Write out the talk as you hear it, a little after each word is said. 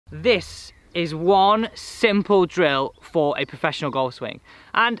This is one simple drill for a professional golf swing.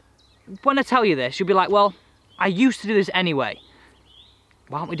 And when I tell you this, you'll be like, well, I used to do this anyway.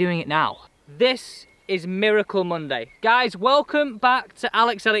 Why aren't we doing it now? This is Miracle Monday. Guys, welcome back to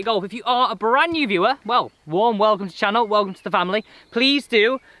Alex Elliott Golf. If you are a brand new viewer, well, warm welcome to the channel, welcome to the family. Please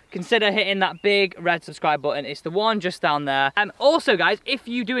do consider hitting that big red subscribe button. It's the one just down there. Also guys, if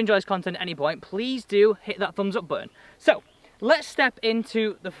you do enjoy this content at any point, please do hit that thumbs up button. So, let's step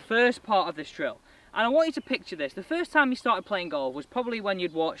into the first part of this drill. And I want you to picture this. The first time you started playing golf was probably when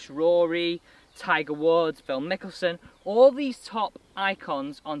you'd watched Rory, Tiger Woods, Phil Mickelson, all these top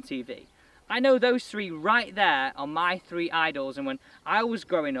icons on TV. I know those three right there are my three idols, and when I was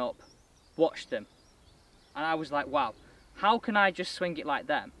growing up, watched them. And I was like, wow, how can I just swing it like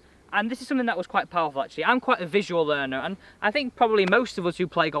them? And this is something that was quite powerful actually. I'm quite a visual learner, and I think probably most of us who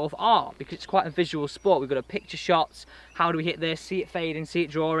play golf are, because it's quite a visual sport. We've got to picture shots, how do we hit this, see it fading, see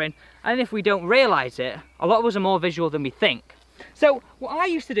it drawing, and if we don't realise it, a lot of us are more visual than we think. So what I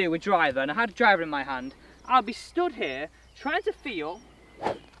used to do with driver, and I had a driver in my hand, I'd be stood here trying to feel,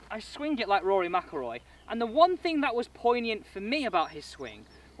 I swing it like Rory McIlroy, and the one thing that was poignant for me about his swing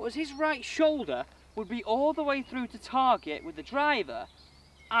was his right shoulder would be all the way through to target with the driver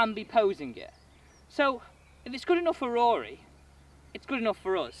and be posing it. So if it's good enough for Rory, it's good enough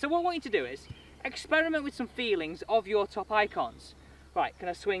for us. So what I want you to do is experiment with some feelings of your top icons. Right, can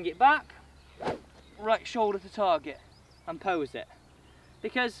I swing it back, right shoulder to target and pose it?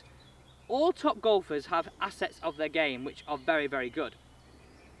 Because all top golfers have assets of their game which are very, very good.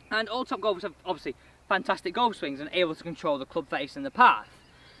 And all top golfers have obviously fantastic golf swings and able to control the club face and the path.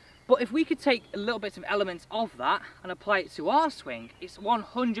 But if we could take a little bits of elements of that and apply it to our swing, it's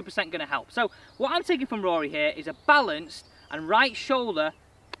 100% going to help. So what I'm taking from Rory here is a balanced and right shoulder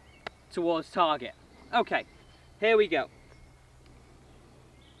towards target. Okay, here we go.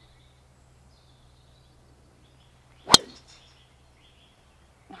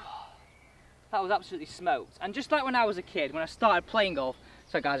 That was absolutely smoked. And just like when I was a kid, when I started playing golf,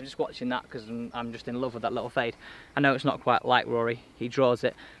 so guys, I'm just watching that because I'm just in love with that little fade. I know it's not quite like Rory, he draws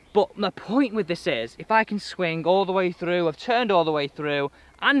it. But my point with this is, if I can swing all the way through, I've turned all the way through,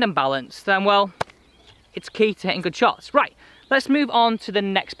 and I'm balanced, then well, it's key to hitting good shots. Right, let's move on to the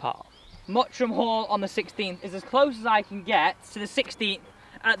next part. Mottram Hall on the 16th is as close as I can get to the 16th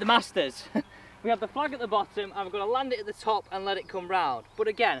at the Masters. We have the flag at the bottom, and I'm going to land it at the top and let it come round. But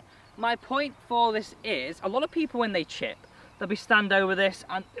again, my point for this is, a lot of people when they chip, they'll be stand over this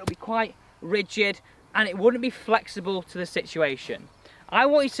and it'll be quite rigid and it wouldn't be flexible to the situation. I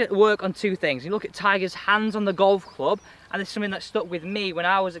want you to work on two things. You look at Tiger's hands on the golf club, and it's something that stuck with me when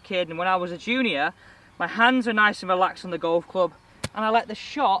I was a kid and when I was a junior. My hands are nice and relaxed on the golf club, and I let the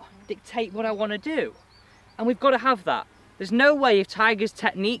shot dictate what I want to do. And we've got to have that. There's no way, if Tiger's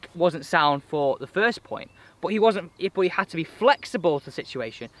technique wasn't sound for the first point, but he had to be flexible to the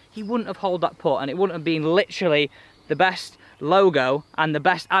situation, he wouldn't have held that putt, and it wouldn't have been literally the best logo and the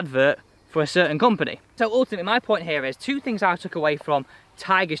best advert for a certain company. So ultimately my point here is two things I took away from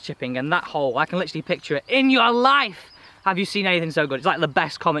Tiger's chipping and that hole. I can literally picture it. In your life have you seen anything so good? It's like the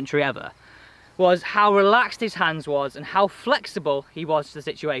best commentary ever. Was how relaxed his hands was and how flexible he was to the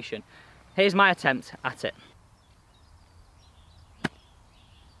situation. Here's my attempt at it.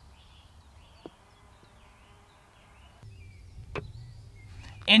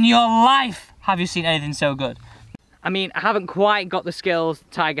 In your life have you seen anything so good? I mean, I haven't quite got the skills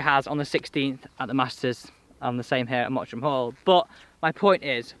Tiger has on the 16th at the Masters. I'm the same here at Mottram Hall. But my point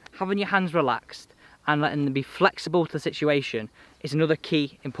is, having your hands relaxed and letting them be flexible to the situation is another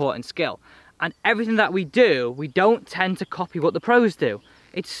key important skill. And everything that we do, we don't tend to copy what the pros do.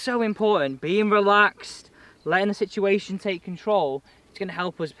 It's so important. Being relaxed, letting the situation take control, it's going to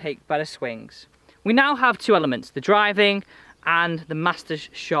help us take better swings. We now have two elements, the driving and the Masters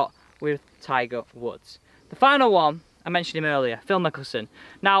shot with Tiger Woods. The final one, I mentioned him earlier, Phil Mickelson.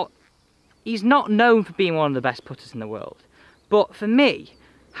 Now, he's not known for being one of the best putters in the world, but for me,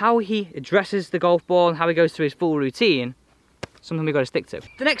 how he addresses the golf ball and how he goes through his full routine, something we've got to stick to.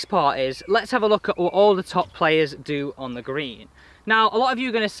 The next part is, let's have a look at what all the top players do on the green. Now, a lot of you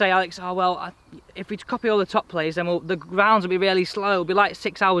are going to say, Alex, oh well, if we copy all the top players, then the rounds will be really slow, it'll be like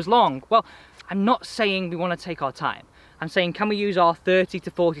 6 hours long. Well, I'm not saying we want to take our time. I'm saying, can we use our 30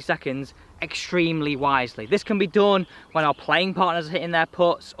 to 40 seconds extremely wisely? This can be done when our playing partners are hitting their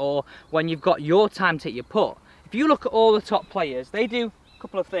putts, or when you've got your time to hit your putt. If you look at all the top players, they do a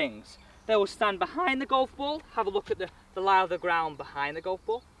couple of things. They will stand behind the golf ball, have a look at the lie of the ground behind the golf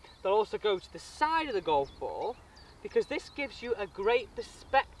ball. They'll also go to the side of the golf ball, because this gives you a great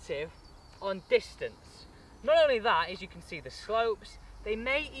perspective on distance. Not only that, is you can see the slopes, They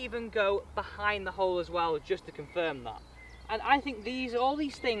may even go behind the hole as well, just to confirm that. And I think all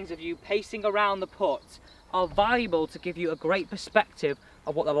these things of you pacing around the putt are valuable to give you a great perspective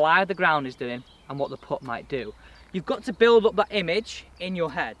of what the lie of the ground is doing and what the putt might do. You've got to build up that image in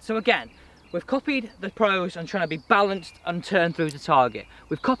your head. So again, we've copied the pros on trying to be balanced and turn through to target.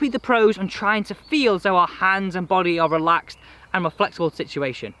 We've copied the pros on trying to feel as though our hands and body are relaxed and more flexible to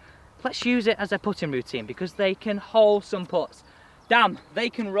situation. Let's use it as a putting routine because they can hole some putts. Damn, they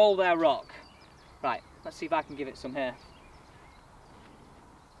can roll their rock. Right, let's see if I can give it some here.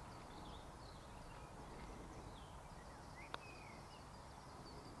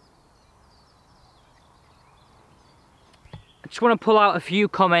 I just want to pull out a few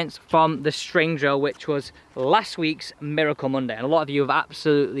comments from the string drill, which was last week's Miracle Monday, and a lot of you have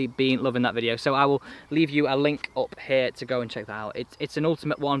absolutely been loving that video, so I will leave you a link up here to go and check that out. It's an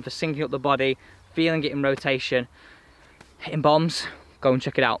ultimate one for syncing up the body, feeling it in rotation, hitting bombs. Go and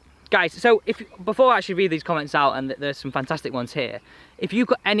check it out, guys. So before I actually read these comments out, and there's some fantastic ones here, if you've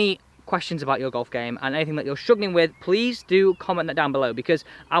got any questions about your golf game and anything that you're struggling with, please do comment that down below, because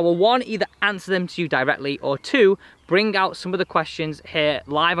I will, one, either answer them to you directly, or two, bring out some of the questions here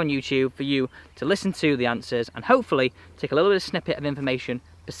live on YouTube for you to listen to the answers and hopefully take a little bit of snippet of information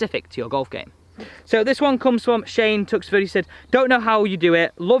specific to your golf game. So this one comes from Shane Tuxford. He said, "Don't know how you do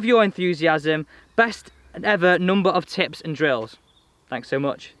it, love your enthusiasm, best ever number of tips and drills." Thanks so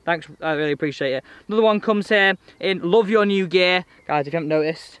much. Thanks, I really appreciate it. Another one comes here in, "Love your new gear." Guys, if you haven't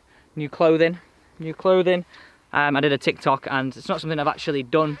noticed, new clothing. I did a TikTok and it's not something I've actually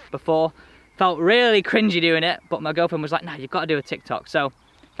done before. Felt really cringy doing it, but my girlfriend was like, "Nah, you've got to do a TikTok." So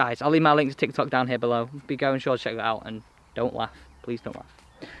guys, I'll leave my link to TikTok down here below. Be going sure to check that out, and don't laugh, please don't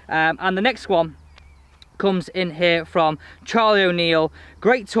laugh. And the next one comes in here from Charlie O'Neill.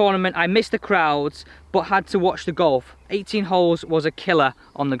 "Great tournament, I missed the crowds but had to watch the golf. 18 holes was a killer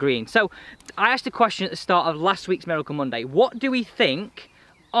on the green." So I asked a question at the start of last week's Miracle Monday. What do we think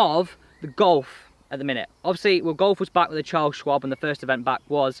of the golf at the minute? Obviously, well, golf was back with the Charles Schwab, and the first event back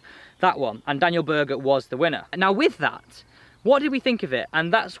was that one, and Daniel Berger was the winner. Now with that, what did we think of it?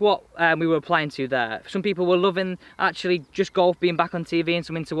 And that's what we were applying to there. Some people were loving actually just golf being back on TV and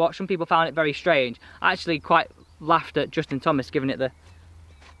something to watch. Some people found it very strange. I actually quite laughed at Justin Thomas giving it the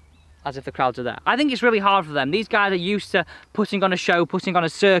as if the crowds are there. I think it's really hard for them. These guys are used to putting on a show, putting on a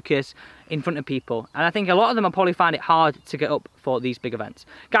circus in front of people. And I think a lot of them will probably find it hard to get up for these big events.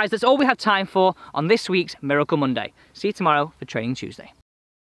 Guys, that's all we have time for on this week's Miracle Monday. See you tomorrow for Training Tuesday.